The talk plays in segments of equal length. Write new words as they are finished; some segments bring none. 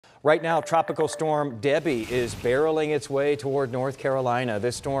Right now, Tropical Storm Debby is barreling its way toward North Carolina.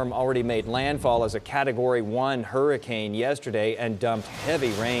 This storm already made landfall as a Category 1 hurricane yesterday and dumped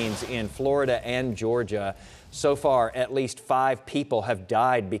heavy rains in Florida and Georgia. So far, at least 5 people have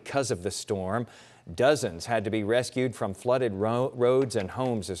died because of the storm. Dozens had to be rescued from flooded roads and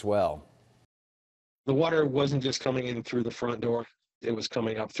homes as well. The water wasn't just coming in through the front door. It was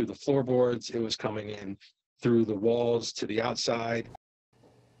coming up through the floorboards. It was coming in through the walls to the outside.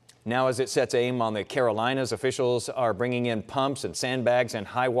 Now, as it sets aim on the Carolinas, officials are bringing in pumps and sandbags and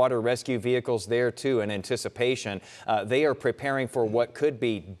high water rescue vehicles there too in anticipation. They are preparing for what could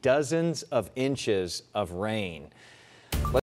be dozens of inches of rain.